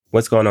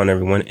What's going on,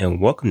 everyone,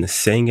 and welcome to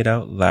Saying It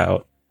Out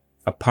Loud,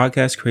 a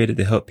podcast created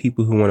to help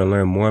people who want to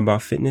learn more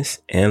about fitness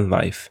and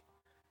life.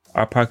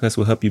 Our podcast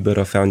will help you build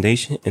a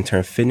foundation and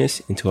turn fitness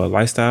into a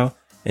lifestyle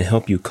and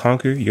help you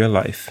conquer your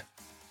life.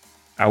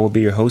 I will be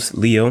your host,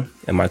 Leo,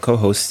 and my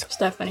co-host,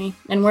 Stephanie,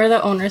 and we're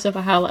the owners of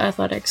a Hala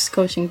Athletics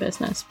coaching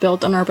business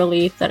built on our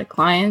belief that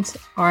clients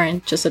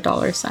aren't just a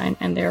dollar sign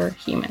and they're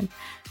human.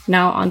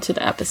 Now on to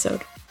the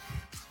episode.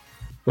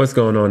 What's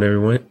going on,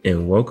 everyone,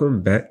 and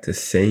welcome back to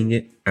Saying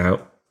It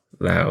Out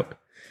Loud.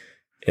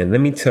 And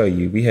let me tell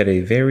you, we had a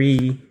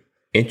very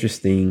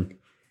interesting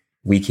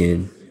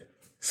weekend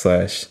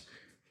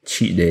 /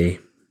 cheat day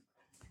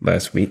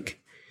last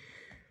week.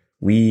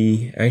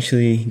 We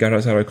actually got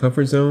outside our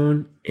comfort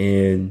zone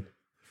and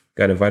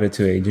got invited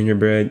to a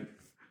gingerbread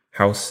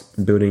house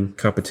building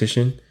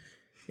competition.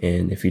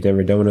 And if you've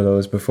never done one of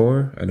those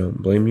before, I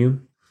don't blame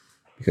you,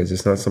 because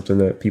it's not something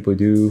that people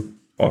do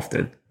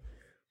often.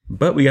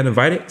 But we got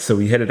invited, so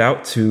we headed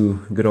out to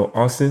good old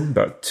Austin,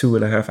 about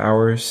 2.5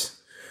 hours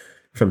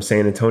from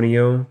San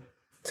Antonio,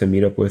 to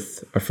meet up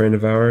with a friend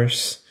of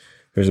ours.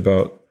 There's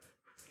about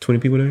 20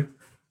 people there.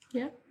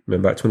 Yeah.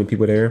 About 20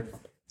 people there.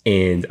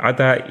 And I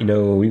thought,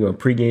 we're going to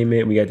pregame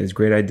it. We got this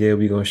great idea.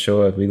 We're going to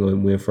show up. We're going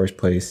to win first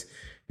place.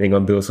 They're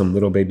going to build some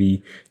little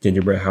baby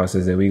gingerbread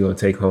houses, and we're going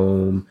to take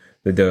home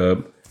the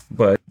dub.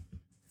 But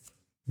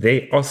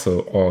they also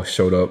all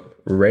showed up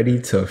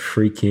ready to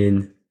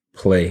freaking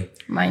play.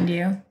 Mind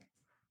you,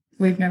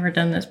 we've never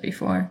done this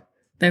before.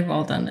 They've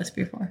all done this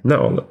before. Not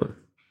all of them.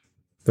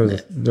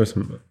 There's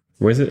some.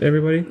 Was it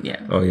everybody?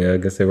 Yeah. Oh, yeah. I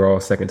guess they were all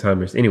second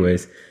timers.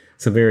 Anyways,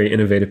 some very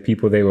innovative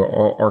people. They were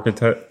all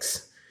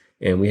architects.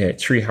 And we had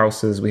tree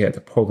houses. We had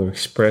the Polar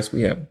Express.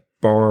 We had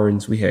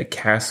barns. We had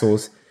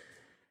castles.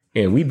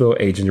 And we built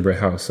a gingerbread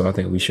house. So I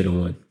think we should have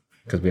won,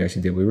 because we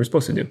actually did what we were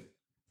supposed to do.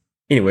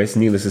 Anyways,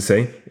 needless to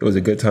say, it was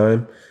a good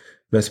time.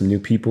 Met some new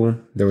people.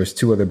 There was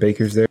 2 other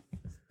bakers there.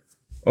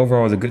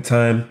 Overall, it was a good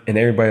time. And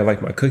everybody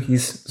liked my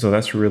cookies. So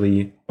that's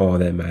really all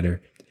that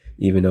mattered.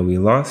 Even though we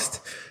lost,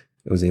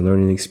 it was a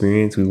learning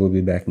experience. We will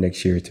be back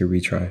next year to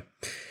retry.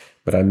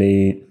 But I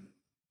made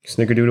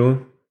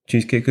Snickerdoodle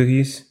cheesecake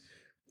cookies,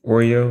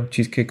 Oreo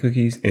cheesecake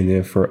cookies, and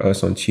then for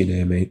us on cheat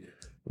day, I made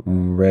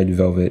red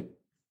velvet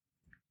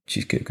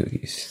cheesecake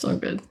cookies. So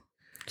good.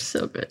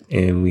 So good.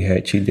 And we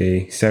had cheat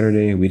day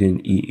Saturday. We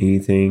didn't eat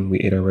anything. We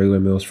ate our regular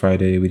meals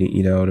Friday. We didn't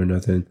eat out or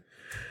nothing.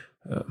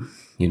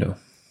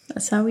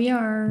 That's how we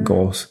are.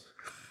 Goals.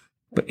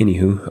 But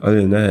anywho,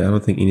 other than that, I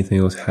don't think anything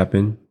else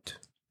happened.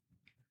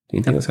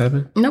 Anything else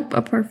happen? Nope,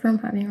 apart from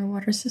having our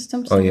water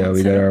system. So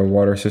we got our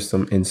water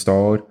system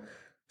installed.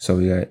 So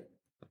we got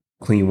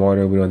clean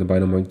water. We don't have to buy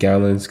no more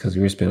gallons, because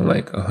we were spending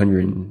like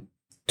 $120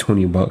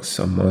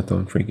 a month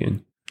on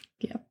freaking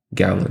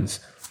gallons.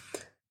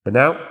 But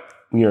now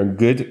we are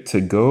good to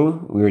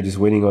go. We are just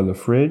waiting on the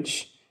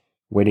fridge,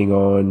 waiting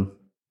on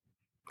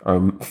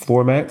our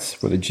floor mats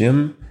for the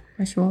gym,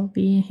 which will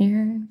be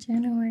here in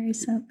January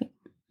 7th.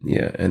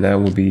 Yeah, and that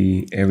will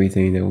be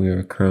everything that we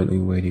are currently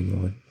waiting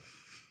on.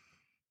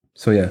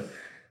 So yeah,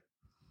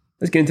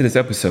 let's get into this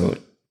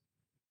episode.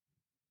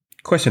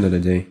 Question of the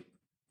day.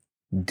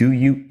 Do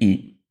you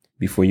eat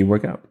before you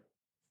work out?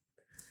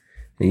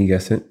 And you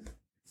guessed it.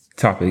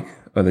 Topic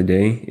of the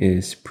day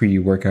is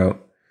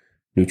pre-workout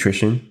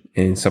nutrition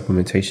and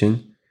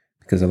supplementation,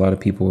 because a lot of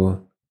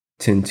people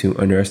tend to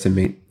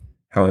underestimate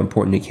how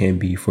important it can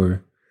be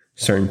for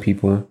certain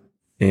people.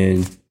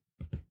 And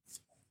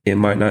it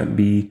might not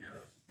be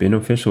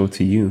beneficial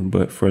to you,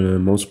 but for the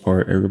most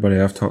part, everybody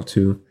I've talked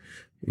to,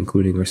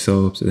 including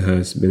ourselves, it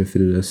has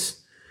benefited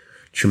us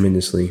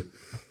tremendously.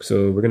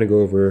 So we're going to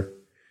go over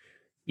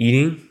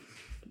eating,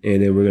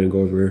 and then we're going to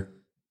go over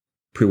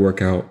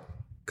pre-workout,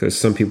 because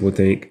some people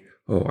think,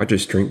 oh, I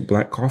just drink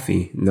black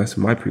coffee and that's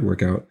my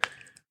pre-workout.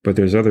 But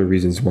there's other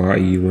reasons why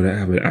you want to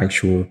have an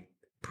actual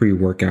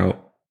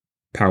pre-workout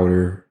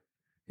powder,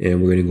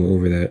 and we're going to go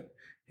over that.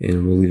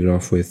 And we'll lead it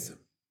off with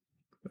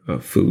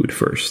food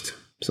first.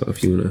 So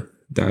if you want to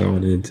dive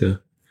on into.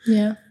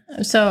 Yeah.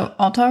 So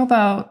I'll talk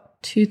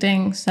about 2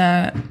 things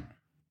that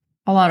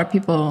a lot of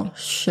people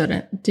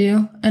shouldn't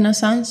do, in a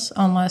sense,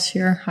 unless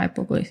you're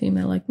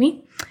hypoglycemic like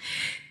me.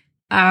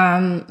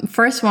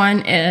 First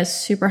one is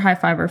super high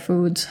fiber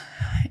foods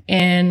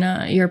in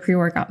your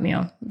pre-workout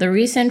meal. The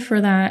reason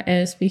for that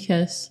is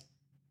because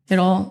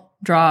it'll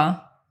draw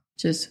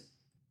just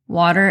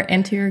water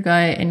into your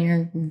gut, and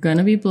you're going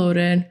to be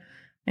bloated,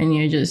 and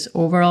you're just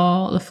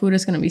overall, the food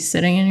is going to be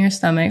sitting in your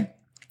stomach,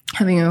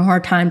 having a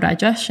hard time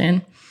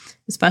digestion,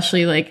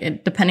 especially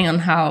depending on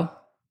how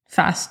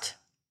fast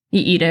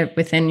you eat it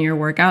within your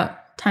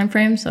workout time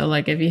frame. So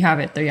if you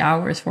have it 3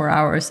 hours, 4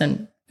 hours,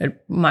 then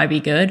it might be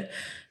good,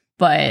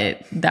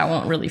 but that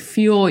won't really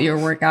fuel your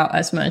workout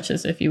as much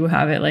as if you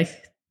have it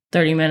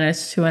 30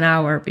 minutes to an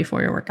hour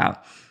before your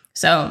workout.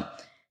 So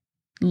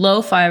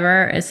low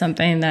fiber is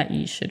something that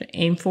you should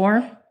aim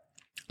for,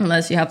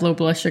 unless you have low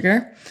blood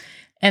sugar.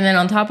 And then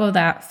on top of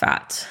that,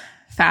 fats.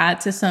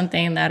 Fats is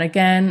something that,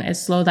 again,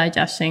 is slow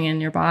digesting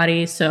in your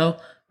body. So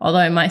although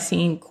it might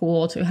seem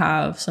cool to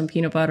have some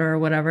peanut butter or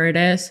whatever it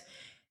is,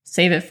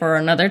 save it for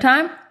another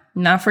time,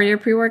 not for your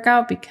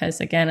pre-workout,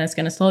 because again, it's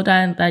going to slow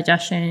down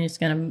digestion. It's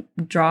going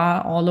to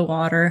draw all the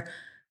water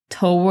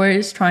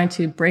towards trying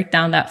to break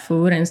down that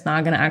food, and it's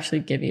not going to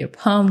actually give you a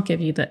pump, give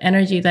you the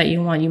energy that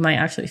you want. You might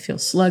actually feel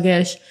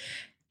sluggish,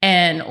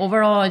 and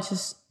overall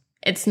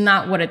it's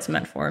not what it's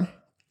meant for.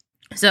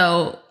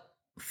 So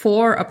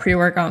for a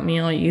pre-workout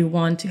meal, you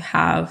want to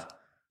have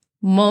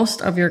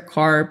most of your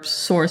carb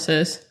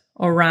sources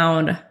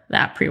around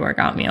that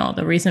pre-workout meal.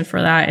 The reason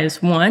for that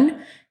is,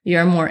 one,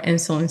 you're more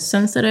insulin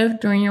sensitive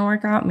during your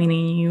workout,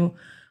 meaning you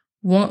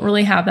won't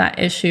really have that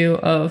issue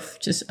of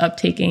just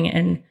uptaking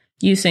and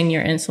using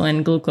your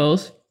insulin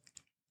glucose.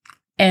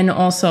 And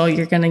also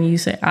you're going to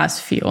use it as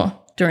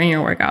fuel during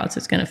your workouts.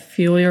 It's going to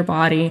fuel your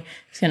body.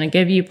 It's going to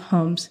give you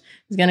pumps.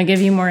 It's going to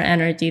give you more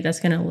energy that's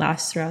going to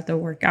last throughout the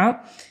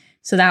workout.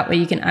 So that way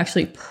you can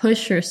actually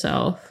push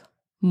yourself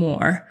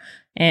more.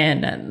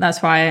 And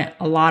that's why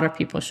a lot of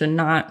people should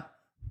not,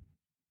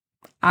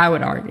 I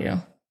would argue,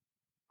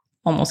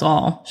 almost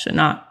all should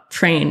not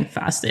train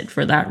fasted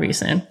for that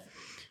reason.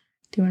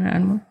 Do you want to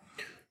add more?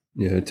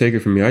 Yeah, take it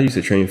from me. I used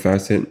to train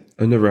fasted.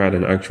 I never had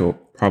an actual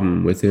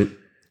problem with it.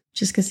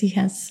 Just because he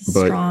has a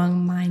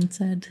strong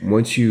mindset.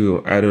 Once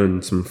you add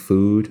on some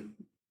food,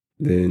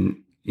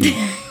 then you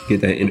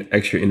get that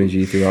extra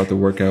energy throughout the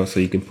workout, so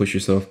you can push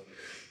yourself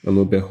a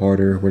little bit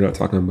harder. We're not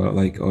talking about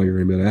like, oh, you're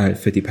going to be like, I had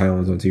 50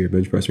 pounds onto your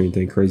bench press or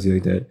anything crazy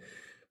like that.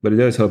 But it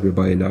does help your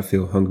body not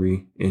feel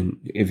hungry. And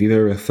if you've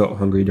ever felt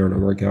hungry during a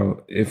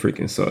workout, it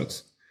freaking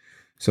sucks.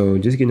 So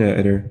just getting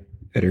that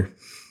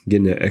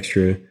getting that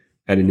extra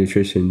added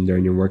nutrition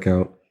during your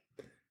workout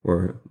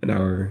or an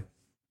hour.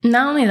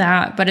 Not only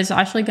that, but it's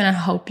actually going to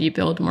help you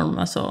build more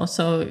muscle.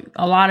 So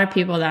a lot of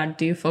people that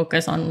do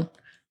focus on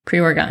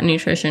pre-workout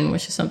nutrition,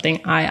 which is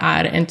something I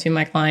add into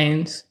my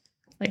clients'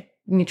 like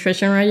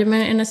nutrition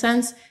regimen in a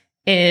sense,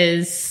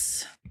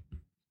 is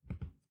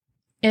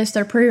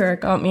their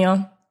pre-workout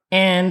meal.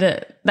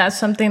 And that's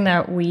something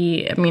that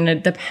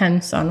it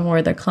depends on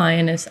where the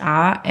client is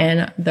at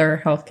and their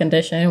health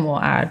condition. Will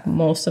add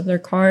most of their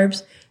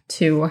carbs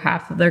to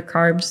half of their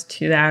carbs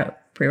to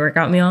that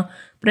pre-workout meal.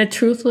 But it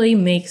truthfully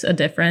makes a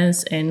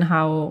difference in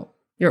how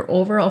your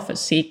overall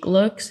physique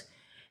looks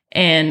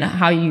and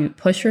how you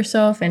push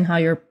yourself and how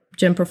your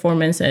gym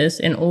performance is.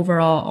 And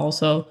overall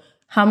also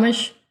how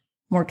much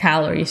more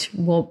calories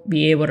we'll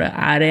be able to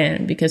add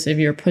in, because if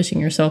you're pushing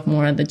yourself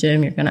more at the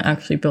gym, you're going to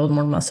actually build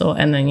more muscle,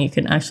 and then you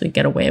can actually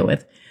get away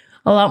with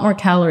a lot more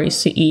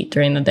calories to eat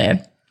during the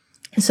day.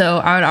 So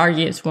I would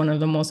argue it's one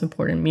of the most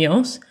important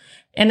meals,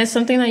 and it's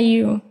something that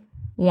you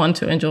want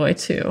to enjoy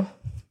too.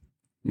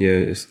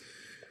 Yeah,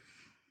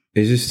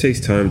 it just takes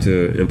time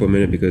to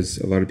implement it, because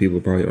a lot of people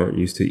probably aren't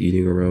used to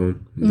eating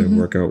around the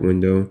workout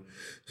window.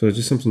 So it's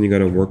just something you got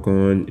to work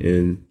on,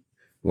 and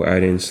we'll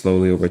add in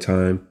slowly over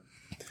time.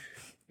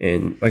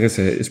 And like I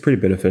said, it's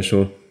pretty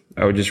beneficial.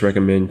 I would just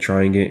recommend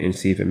trying it and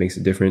see if it makes a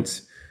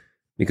difference,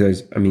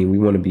 because, we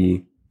want to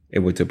be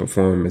able to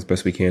perform as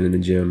best we can in the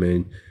gym,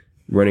 and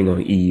running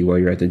on E while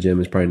you're at the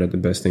gym is probably not the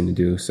best thing to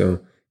do.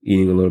 So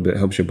eating a little bit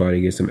helps your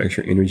body get some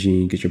extra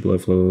energy, get your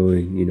blood flow,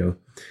 and,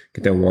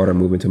 get that water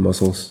moving to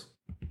muscles.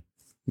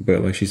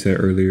 But like she said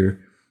earlier,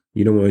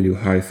 you don't want to do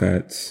high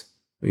fats,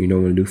 or you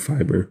don't want to do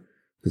fiber,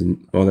 because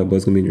all that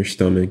blood's going to be in your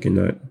stomach and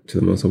not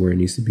to the muscle where it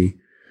needs to be.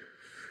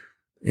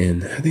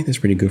 And I think that's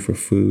pretty good for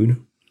food.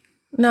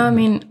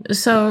 No,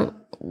 so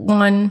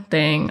one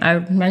thing, I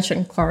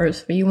mentioned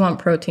carbs, but you want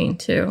protein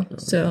too.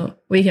 So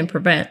we can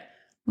prevent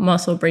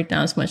muscle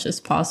breakdown as much as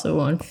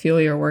possible and fuel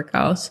your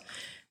workouts.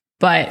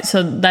 But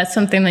so that's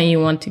something that you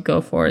want to go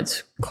for.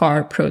 It's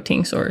carb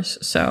protein source.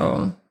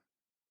 So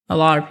a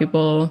lot of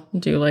people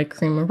do like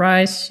cream of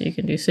rice. You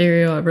can do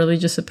cereal. It really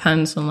just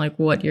depends on like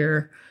what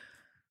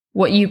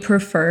you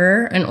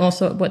prefer, and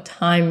also at what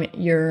time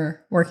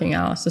you're working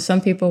out. So some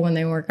people, when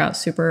they work out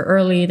super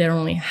early, they don't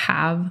really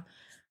have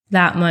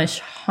that much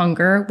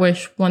hunger,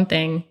 which one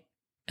thing,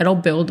 it'll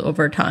build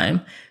over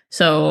time.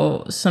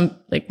 So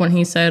when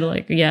he said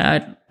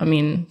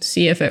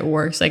see if it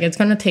works, like it's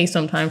going to take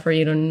some time for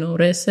you to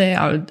notice it.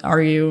 I would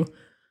argue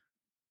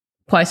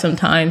quite some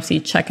time, see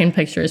check-in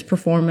pictures,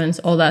 performance,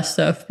 all that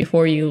stuff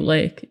before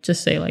you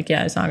just say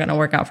it's not going to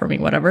work out for me,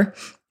 whatever.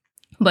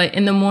 But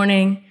in the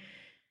morning,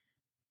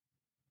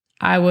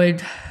 I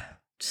would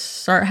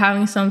start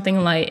having something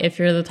light if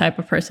you're the type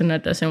of person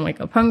that doesn't wake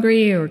up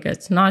hungry or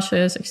gets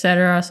nauseous,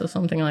 etc. So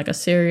something like a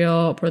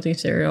cereal, a protein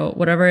cereal,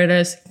 whatever it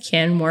is,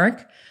 can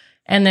work.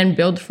 And then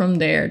build from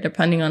there,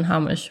 depending on how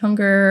much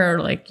hunger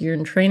or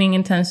your training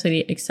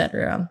intensity,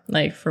 etc.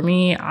 Like for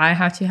me, I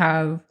have to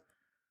have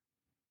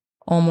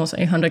almost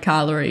 800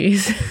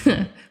 calories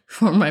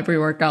for my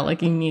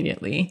pre-workout,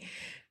 immediately.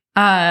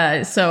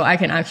 So I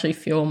can actually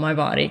fuel my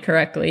body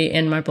correctly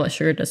and my blood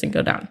sugar doesn't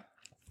go down.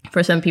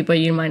 For some people,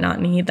 you might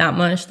not need that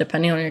much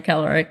depending on your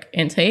caloric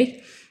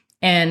intake.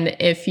 And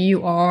if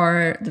you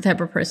are the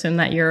type of person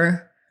that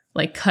you're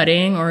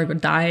cutting or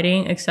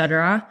dieting,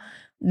 etc.,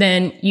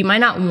 then you might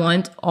not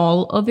want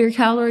all of your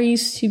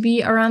calories to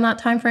be around that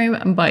time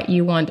frame, but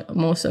you want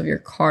most of your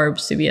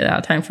carbs to be at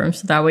that time frame.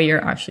 So that way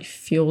you're actually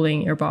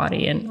fueling your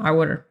body. And I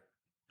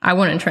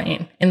wouldn't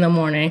train in the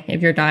morning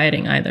if you're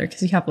dieting either,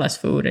 because you have less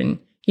food and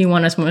you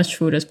want as much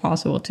food as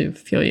possible to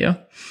fuel you.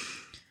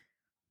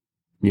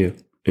 Yeah.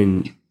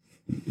 And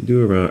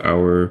do around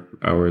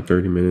hour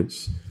 30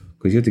 minutes,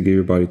 because you have to give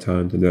your body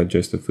time to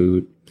digest the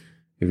food.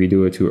 If you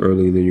do it too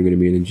early, then you're going to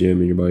be in the gym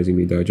and your body's going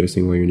to be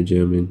digesting while you're in the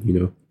gym,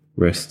 and,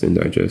 rest and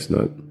digest,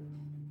 not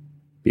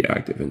be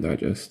active and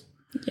digest.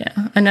 Yeah.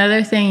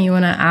 Another thing you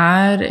want to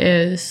add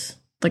is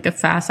like a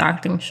fast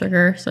acting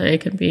sugar. So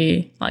it could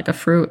be like a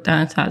fruit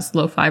that has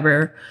low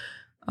fiber,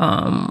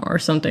 or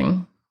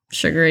something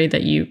sugary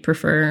that you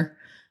prefer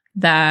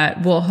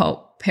that will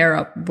help pair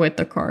up with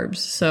the carbs.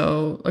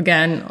 So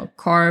again,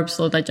 carbs,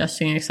 slow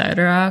digesting,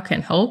 etc.,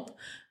 can help.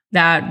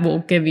 That will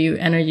give you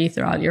energy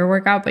throughout your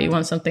workout, but you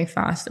want something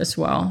fast as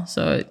well.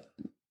 So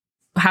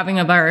having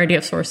a variety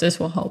of sources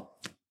will help.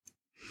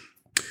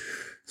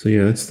 So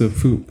yeah, that's the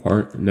food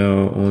part.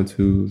 Now on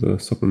to the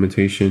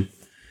supplementation,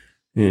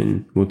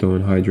 and we'll throw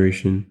in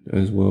hydration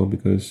as well,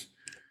 because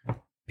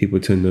people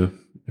tend to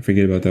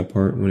forget about that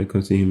part when it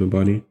comes to the human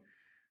body.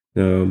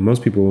 Now,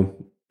 most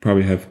people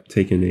probably have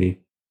taken a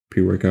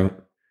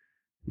pre-workout.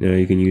 Now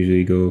you can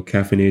usually go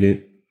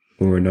caffeinated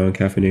or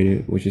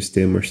non-caffeinated, which is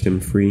stem or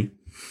stem-free.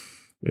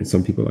 And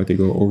some people like to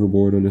go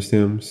overboard on the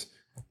stems.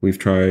 We've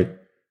tried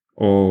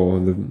all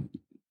the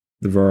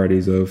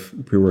varieties of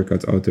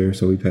pre-workouts out there.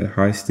 So we've had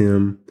high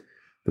stem,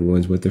 the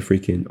ones with the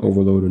freaking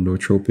overload of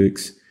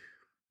nootropics,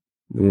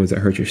 the ones that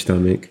hurt your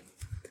stomach.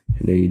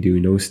 And then you do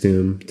no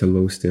stem to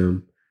low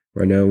stem.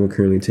 Right now we're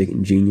currently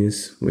taking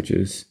Genius, which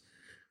is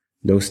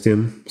no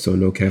stem, so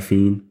no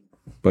caffeine,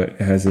 but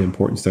it has the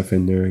important stuff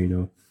in there,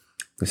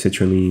 the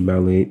citrulline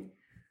malate,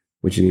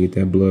 which is going to get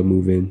that blood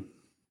moving.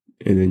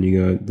 And then you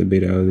got the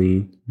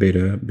beta-alanine.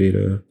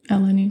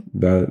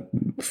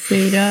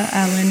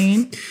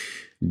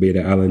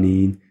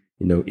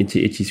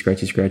 Itchy,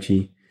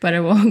 scratchy. But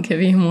it won't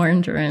give you more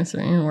endurance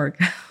in your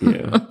workout.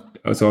 Yeah.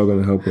 It's all going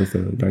to help with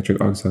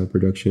nitric oxide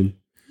production.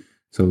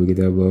 So we get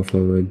that blood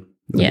flowing.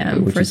 Yeah.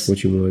 Which is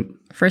what you want.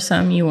 For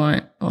some, you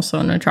want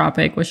also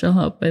nootropic, which will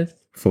help with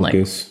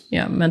focus.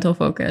 Mental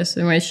focus,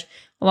 in which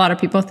a lot of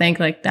people think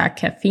like that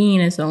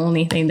caffeine is the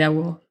only thing that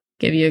will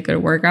give you a good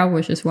workout,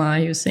 which is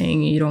why he was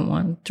saying you don't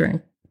want to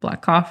drink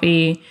black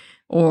coffee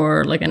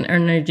or like an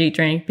energy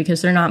drink,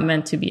 because they're not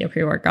meant to be a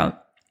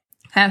pre-workout.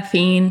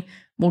 Caffeine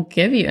will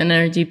give you an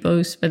energy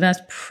boost, but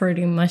that's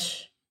pretty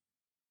much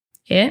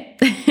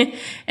it.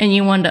 And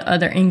you want the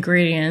other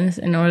ingredients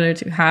in order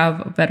to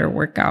have a better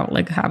workout,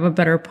 like have a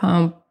better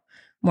pump,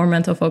 more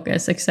mental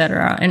focus,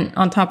 etc. And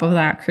on top of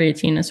that,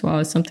 creatine as well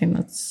is something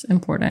that's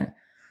important.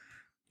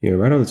 Yeah,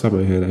 right on the top of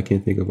my head, I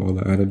can't think of all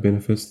the added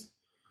benefits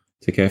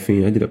to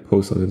caffeine. I did a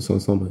post on it, so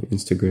it's on my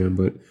Instagram,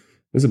 but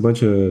there's a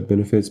bunch of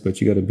benefits, but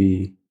you got to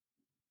be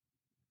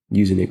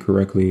using it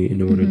correctly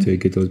in order to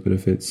get those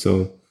benefits.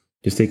 So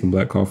just taking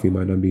black coffee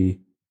might not be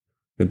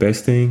the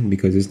best thing,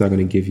 because it's not going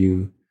to give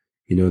you,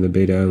 the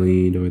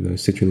beta-alanine or the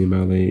citrulline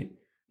malate,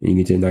 and you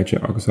get to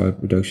nitric oxide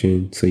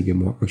production, so you get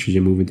more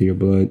oxygen moving through your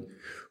blood,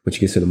 which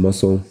gets to the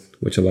muscle,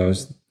 which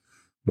allows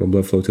more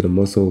blood flow to the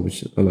muscle,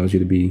 which allows you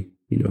to be,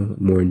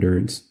 more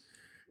endurance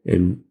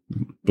and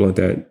blunt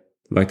that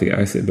lactic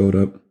acid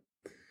buildup.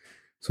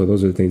 So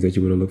those are the things that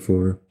you want to look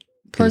for.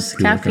 Plus,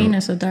 caffeine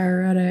is a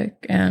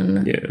diuretic,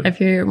 and if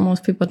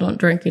most people don't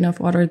drink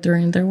enough water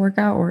during their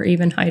workout or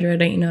even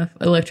hydrate enough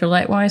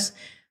electrolyte wise,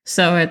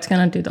 so it's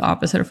gonna do the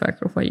opposite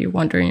effect of what you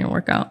want during your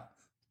workout.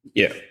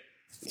 Yeah.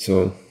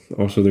 So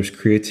also there's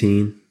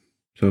creatine.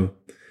 So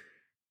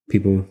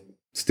people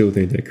still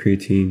think that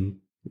creatine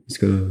is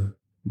gonna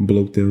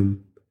bloat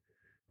them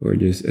or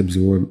just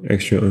absorb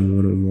extra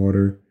unwanted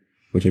water,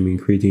 which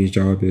creatine's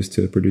job is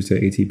to produce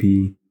that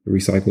ATP,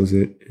 recycles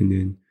it, and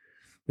then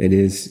it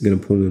is going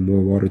to pull in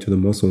more water to the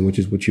muscle, which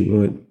is what you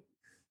want.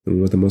 You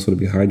want the muscle to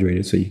be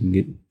hydrated so you can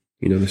get,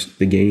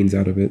 the gains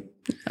out of it.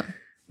 Yeah.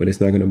 But it's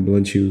not going to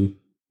bloat you.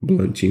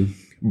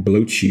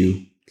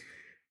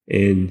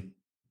 And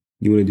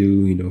you want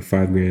to do,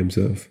 5 grams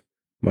of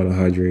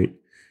monohydrate.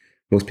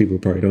 Most people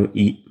probably don't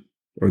eat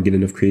or get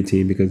enough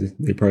creatine because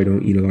they probably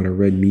don't eat a lot of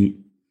red meat.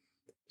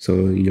 So,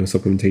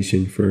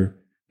 supplementation for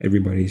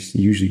everybody is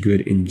usually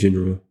good in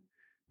general.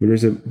 But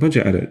there's a bunch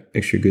of other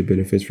extra good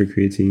benefits for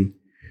creatine.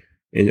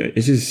 And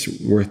it's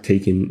just worth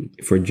taking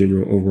for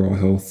general overall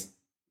health,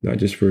 not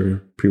just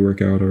for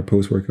pre-workout or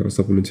post-workout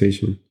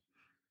supplementation.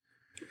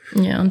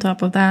 Yeah, on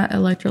top of that,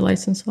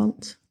 electrolytes and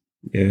salts.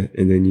 Yeah,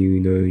 and then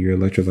your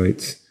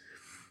electrolytes.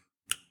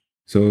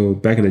 So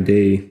back in the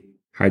day,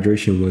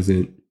 hydration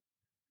wasn't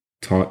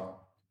taught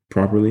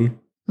properly.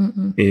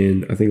 Mm-mm.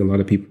 And I think a lot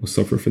of people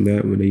suffer from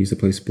that when they used to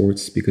play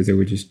sports, because they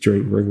would just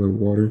drink regular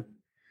water.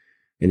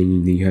 And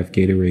then you have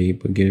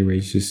Gatorade, but Gatorade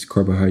is just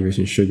carbohydrates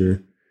and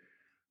sugar.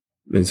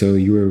 And so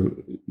you were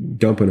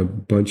dumping a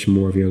bunch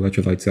more of your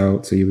electrolytes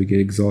out, so you would get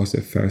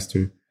exhausted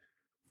faster.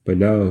 But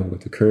now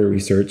with the current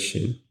research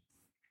and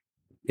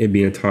it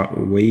being taught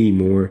way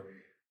more,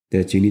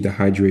 that you need to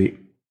hydrate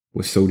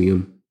with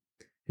sodium,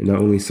 and not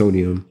only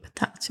sodium,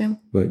 Potassium.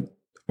 but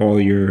all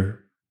your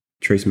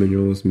trace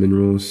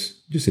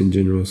minerals, just in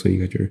general. So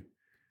you got your, let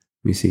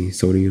me see,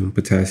 sodium,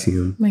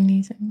 potassium,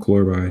 Magnesium.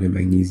 chloride, and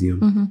magnesium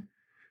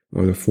Mm-hmm.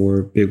 are the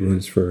 4 big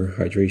ones for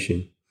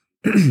hydration.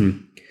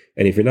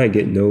 And if you're not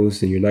getting those,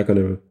 then your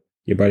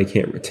body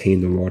can't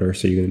retain the water.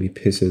 So you're going to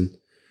be pissing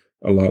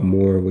a lot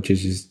more, which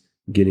is just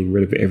getting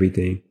rid of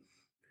everything.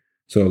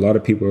 So a lot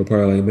of people are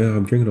probably like, man,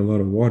 I'm drinking a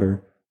lot of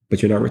water,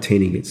 but you're not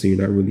retaining it. So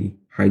you're not really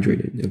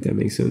hydrated, if that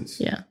makes sense.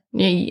 Yeah.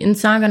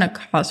 It's not going to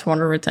cause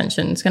water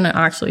retention. It's going to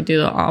actually do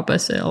the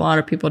opposite. A lot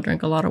of people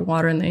drink a lot of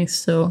water and they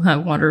still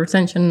have water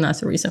retention. And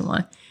that's the reason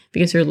why,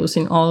 because you're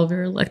losing all of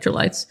your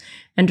electrolytes.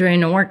 And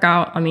during a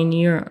workout, I mean,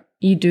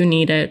 you do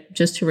need it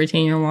just to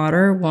retain your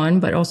water, one,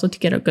 but also to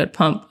get a good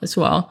pump as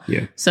well.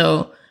 Yeah.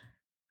 So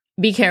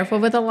be careful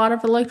with a lot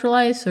of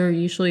electrolytes. They're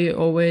usually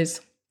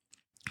always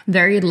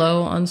very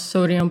low on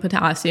sodium,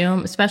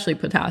 potassium, especially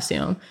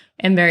potassium,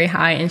 and very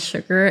high in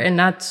sugar. And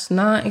that's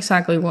not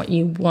exactly what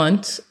you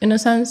want in a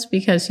sense,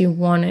 because you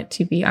want it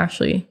to be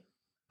actually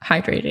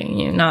hydrating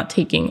you, not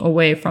taking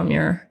away from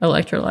your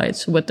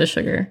electrolytes with the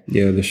sugar.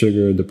 Yeah, the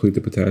sugar deplete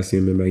the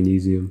potassium and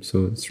magnesium.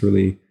 So it's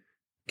really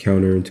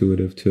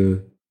counterintuitive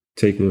to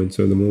take one.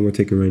 So the one we're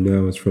taking right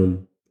now is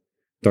from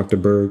Dr.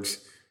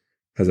 Berg's,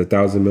 has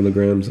 1,000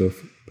 milligrams of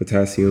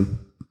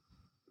potassium,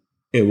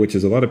 and which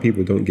is a lot of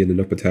people don't get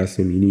enough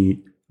potassium. You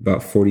need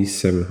about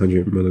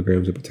 4,700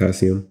 milligrams of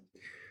potassium.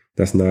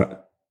 That's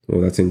not,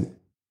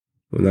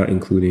 not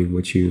including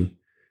what you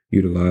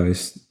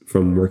utilize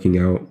from working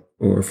out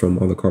or from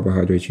all the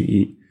carbohydrates you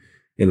eat.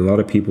 And a lot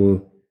of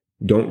people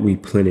don't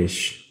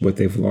replenish what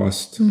they've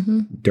lost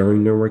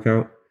during their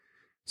workout.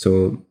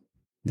 So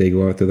they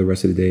go out through the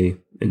rest of the day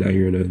and now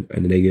you're in a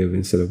negative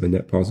instead of a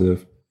net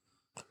positive.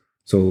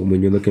 So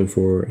when you're looking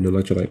for an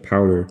electrolyte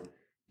powder,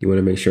 you want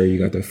to make sure you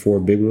got the 4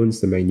 big ones: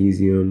 the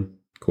magnesium,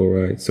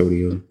 chloride,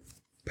 sodium,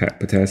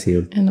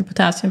 potassium. And the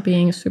potassium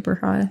being super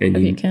high, and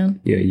if you can.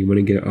 Yeah, you want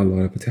to get a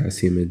lot of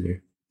potassium in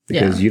there.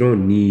 Because you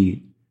don't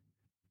need,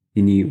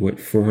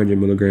 400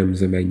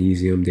 milligrams of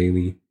magnesium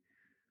daily.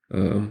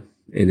 And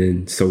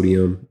then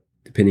sodium,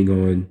 depending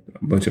on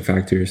a bunch of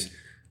factors.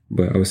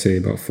 But I would say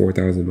about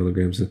 4,000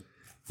 milligrams.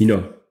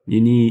 You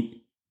need...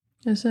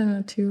 Is it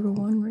a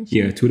 2-to-1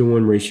 ratio? Yeah,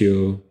 2-to-1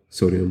 ratio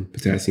sodium,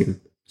 potassium.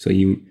 So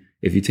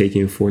if you take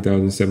in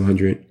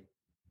 4,700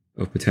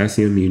 of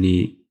potassium, you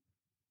need,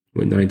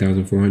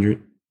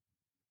 9,400?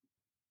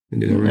 Is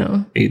that right?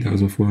 No.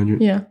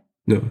 8,400? Yeah.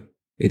 No,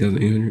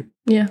 8,800?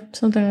 Yeah,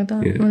 something like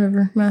that. Yeah.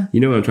 Whatever. Math. You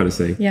know what I'm trying to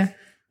say? Yeah.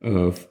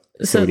 Of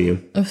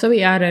sodium. So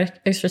we added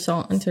extra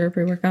salt into our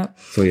pre-workout.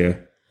 So yeah,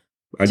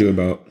 we do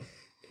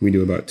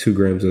about 2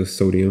 grams of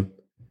sodium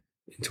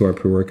into our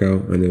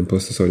pre-workout, and then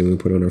plus the sodium we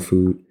put on our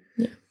food.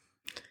 Yeah.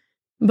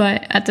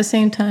 But at the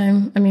same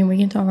time, I mean, we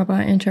can talk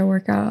about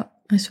intra-workout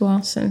as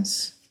well,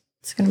 since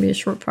it's going to be a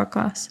short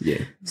podcast.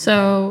 Yeah.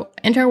 So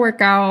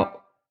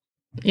intra-workout,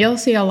 you'll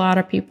see a lot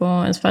of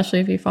people, especially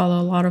if you follow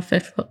a lot of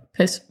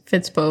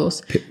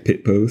Fitspos.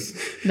 Pit pose.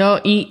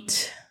 They'll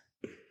eat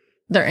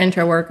their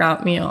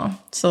intra-workout meal.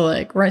 So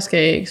like rice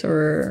cakes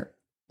or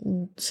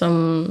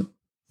some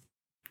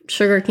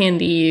sugar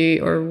candy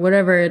or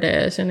whatever it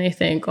is. And they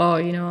think, oh,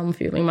 I'm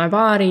fueling my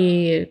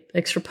body,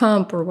 extra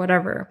pump or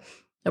whatever.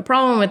 The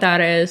problem with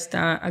that is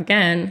that,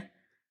 again,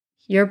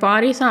 your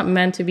body's not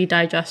meant to be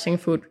digesting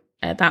food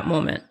at that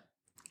moment.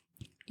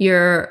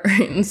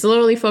 It's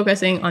literally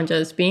focusing on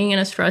just being in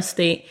a stress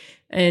state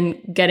and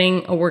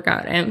getting a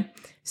workout in.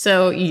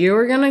 So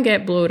you're going to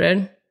get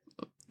bloated.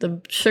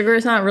 The sugar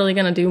is not really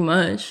going to do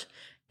much.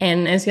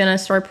 And it's going to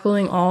start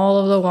pulling all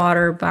of the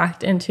water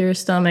back into your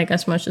stomach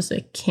as much as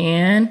it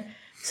can.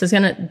 So it's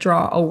going to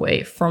draw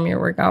away from your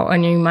workout.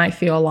 And you might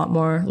feel a lot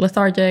more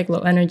lethargic, low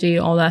energy,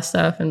 all that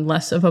stuff, and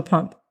less of a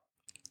pump.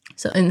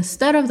 So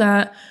instead of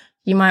that,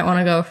 you might want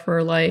to go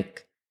for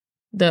like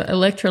the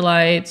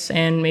electrolytes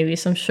and maybe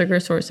some sugar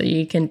source that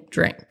you can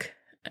drink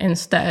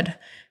instead.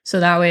 So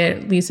that way,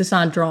 at least it's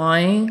not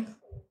drawing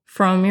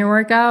from your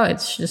workout.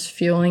 It's just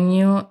fueling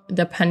you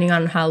depending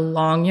on how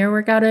long your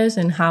workout is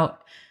and how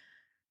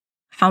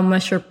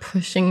much you're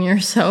pushing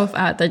yourself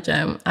at the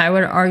gym. I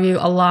would argue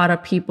a lot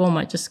of people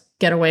might just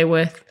get away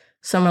with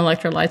some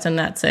electrolytes and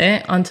that's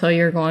it, until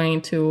you're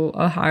going to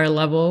a higher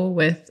level.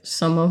 With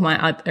some of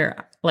my other,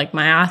 like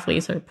my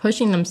athletes are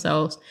pushing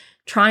themselves,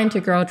 trying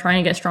to grow,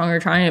 trying to get stronger,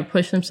 trying to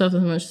push themselves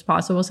as much as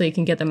possible so you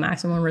can get the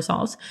maximum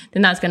results,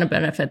 then that's going to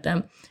benefit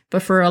them.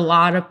 But for a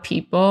lot of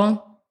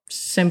people,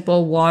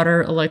 simple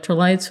water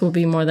electrolytes will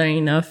be more than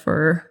enough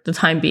for the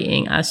time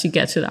being as you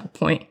get to that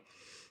point.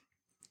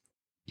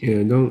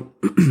 Yeah,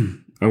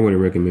 I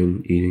wouldn't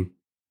recommend eating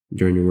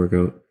during your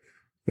workout.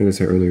 Like I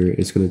said earlier,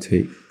 it's going to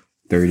take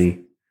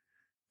 30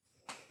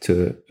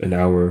 to an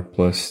hour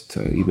plus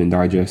to even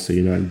digest, so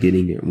you're not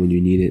getting it when you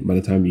need it. By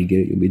the time you get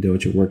it, you'll be done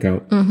with your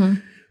workout.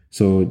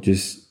 So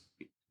just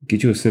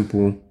get you a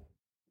simple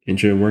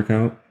intra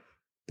workout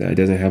that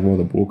doesn't have all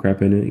the bull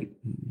crap in it.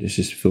 It's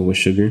just filled with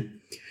sugar.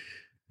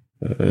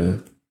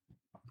 And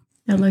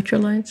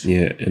Electrolytes.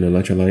 Yeah, and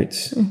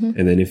electrolytes. Mm-hmm.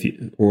 And then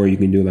you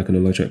can do like an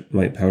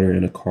electrolyte powder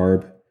and a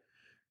carb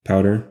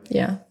powder.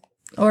 Yeah.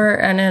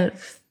 And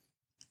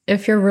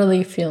if you're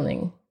really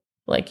feeling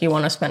like you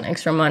want to spend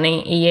extra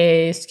money,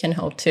 EAs can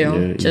help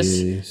too.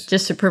 Yeah,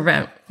 just to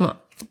prevent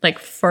like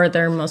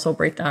further muscle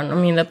breakdown. I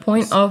mean, the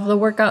point of the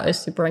workout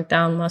is to break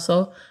down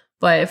muscle,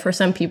 but for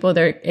some people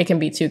it can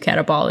be too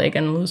catabolic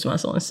and lose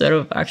muscle instead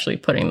of actually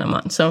putting them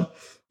on. So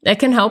it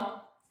can help.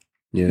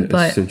 Yeah,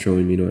 essential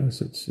amino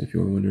acids, if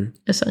you were wondering.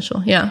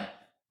 Essential, yeah.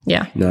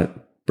 Yeah. Not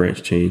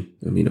branch chain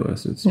amino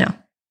acids. No,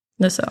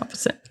 that's the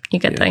opposite. You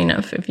get that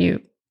enough if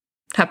you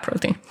have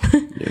protein.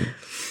 Yeah.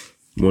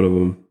 One of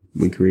them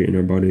we create in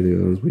our body, the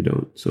other ones we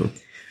don't. So,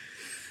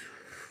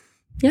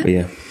 yeah. But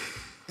yeah.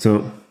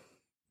 So,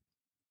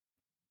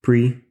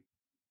 pre,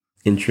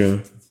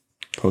 intra,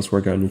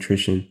 post-workout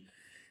nutrition.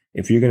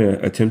 If you're going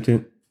to attempt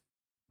it,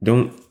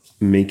 don't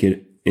make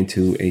it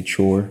into a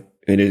chore.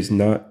 It is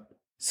not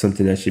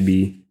something that should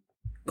be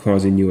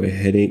causing you a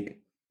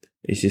headache.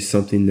 It's just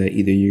something that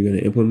either you're going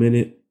to implement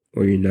it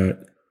or you're not.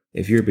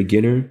 If you're a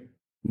beginner,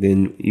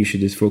 then you should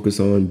just focus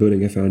on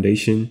building a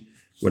foundation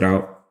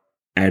without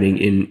adding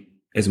in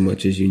as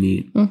much as you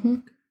need. Mm-hmm.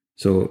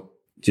 So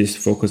just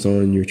focus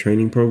on your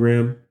training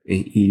program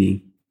and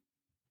eating.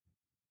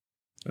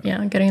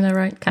 Yeah, getting the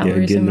right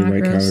calories and macros.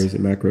 right calories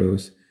and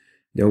macros.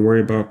 Don't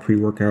worry about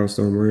pre-workouts.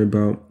 Don't worry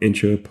about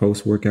intra,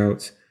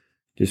 post-workouts.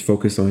 Just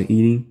focus on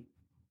eating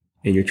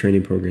and your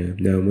training program.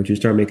 Now, once you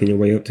start making your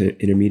way up to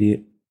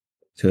intermediate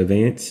to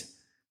advanced,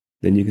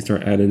 then you can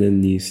start adding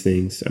in these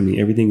things. I mean,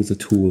 everything is a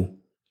tool.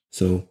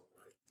 So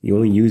you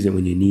only use it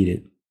when you need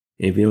it.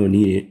 And if you don't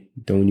need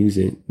it, don't use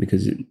it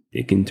because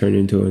it can turn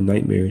into a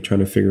nightmare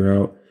trying to figure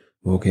out,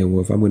 well,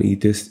 if I'm going to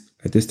eat this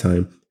at this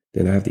time,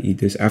 then I have to eat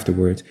this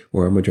afterwards,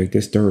 or I'm going to drink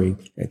this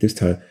at this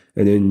time.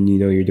 And then,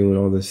 you're doing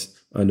all this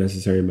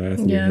unnecessary math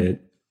in your head.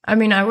 I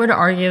mean, I would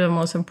argue the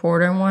most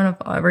important one of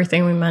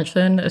everything we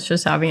mentioned is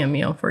just having a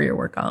meal for your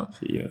workout.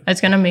 Yeah.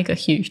 It's going to make a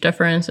huge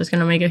difference. It's going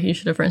to make a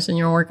huge difference in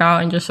your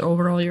workout and just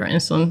overall your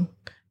insulin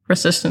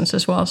resistance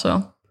as well.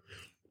 So,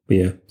 but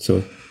yeah.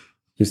 So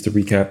just to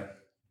recap,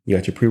 you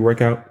got your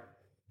pre-workout,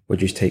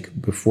 which is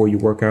take before you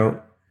work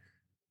out,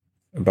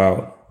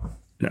 about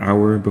an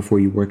hour before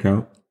you work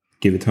out.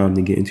 Give it time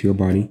to get into your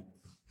body.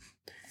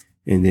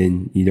 And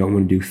then you don't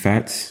want to do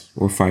fats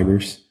or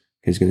fibers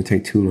because it's going to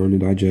take too long to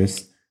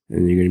digest.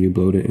 And you're going to be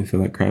bloated and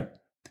feel like crap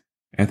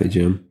at the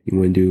gym. You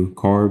want to do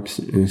carbs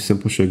and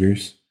simple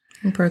sugars.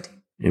 And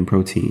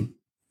protein.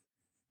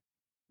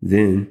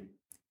 Then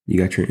you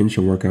got your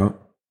intra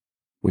workout,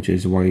 which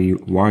is why you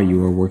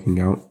are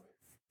working out.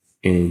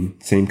 And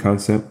same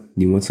concept.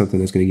 You want something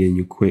that's going to get in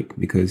you quick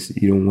because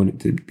you don't want it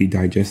to be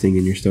digesting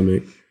in your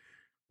stomach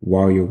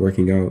while you're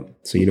working out.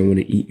 So you don't want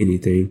to eat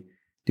anything.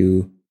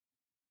 Do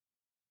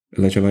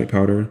electrolyte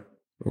powder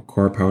or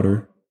carb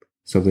powder,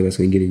 something that's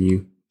going to get in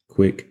you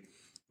quick.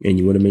 And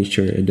you want to make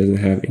sure it doesn't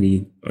have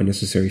any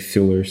unnecessary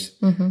fillers,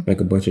 like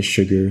a bunch of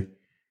sugar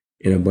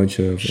and a bunch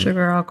of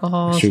sugar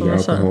alcohols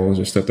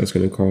or stuff that's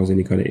going to cause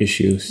any kind of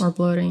issues. Or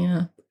bloating,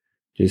 yeah.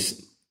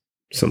 Just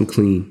something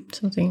clean.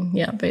 Something,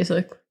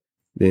 basic.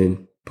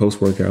 Then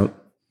post-workout,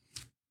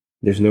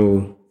 there's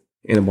no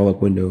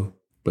anabolic window,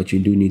 but you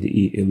do need to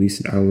eat at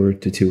least an hour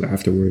to 2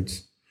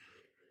 afterwards.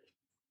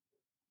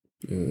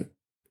 And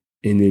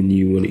then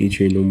you want to eat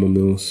your normal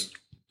meals.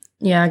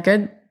 Yeah,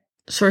 good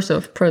source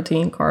of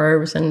protein,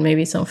 carbs, and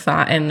maybe some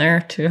fat in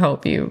there to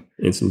help you.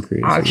 And some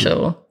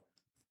creatine.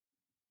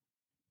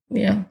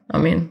 I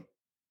mean,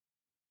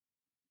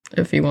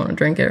 if you want to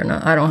drink it or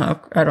not. I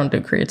don't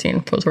do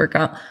creatine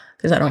post-workout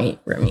because I don't eat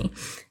red meat.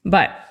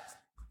 But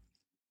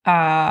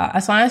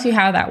as long as you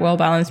have that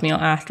well-balanced meal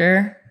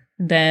after,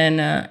 then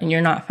and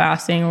you're not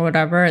fasting or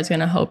whatever, it's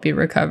going to help you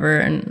recover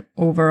and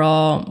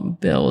overall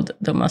build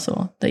the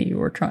muscle that you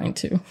were trying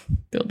to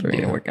build during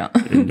your workout.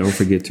 And don't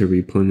forget to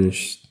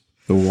replenish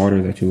the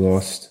water that you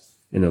lost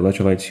and the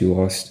electrolytes you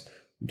lost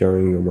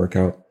during your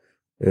workout.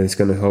 And it's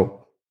going to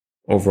help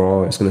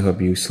overall. It's going to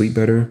help you sleep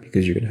better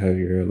because you're going to have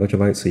your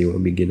electrolytes, so you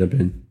won't be getting up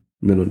in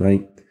the middle of the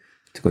night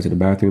to go to the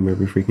bathroom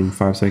every freaking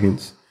 5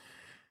 seconds.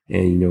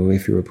 And,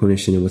 if you're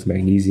replenishing it with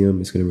magnesium,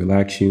 it's going to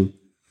relax you.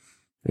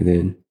 And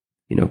then,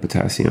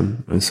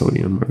 potassium and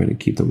sodium are going to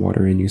keep the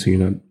water in you so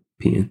you're not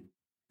peeing.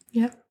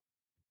 Yeah.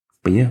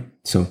 But yeah,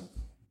 so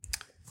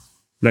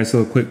nice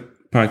little quick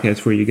podcast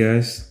for you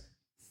guys.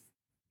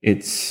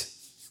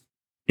 It's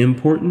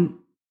important,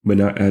 but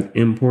not as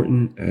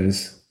important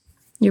as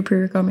your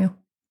pre-workout meal.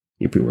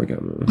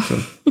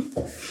 So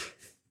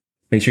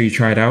make sure you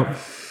try it out.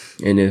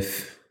 And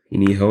if you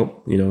need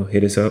help,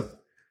 hit us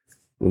up.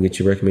 We'll get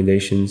you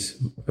recommendations.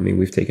 I mean,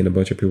 we've taken a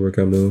bunch of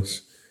pre-workout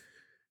meals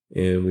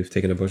and we've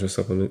taken a bunch of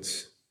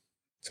supplements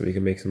so we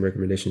can make some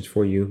recommendations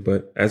for you.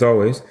 But as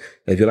always,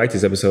 if you like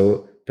this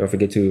episode, don't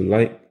forget to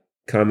like,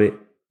 comment,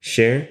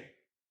 share.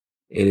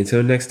 And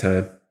until next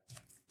time,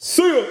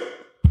 see ya!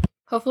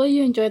 Hopefully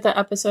you enjoyed the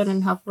episode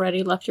and have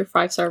already left your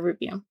 5-star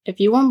review. If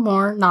you want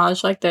more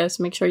knowledge like this,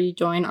 make sure you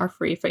join our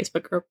free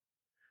Facebook group,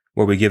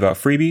 where we give out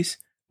freebies,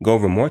 go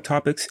over more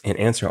topics, and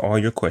answer all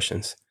your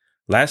questions.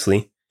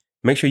 Lastly,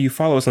 make sure you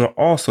follow us on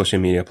all social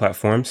media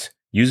platforms.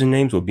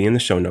 Usernames will be in the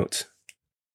show notes.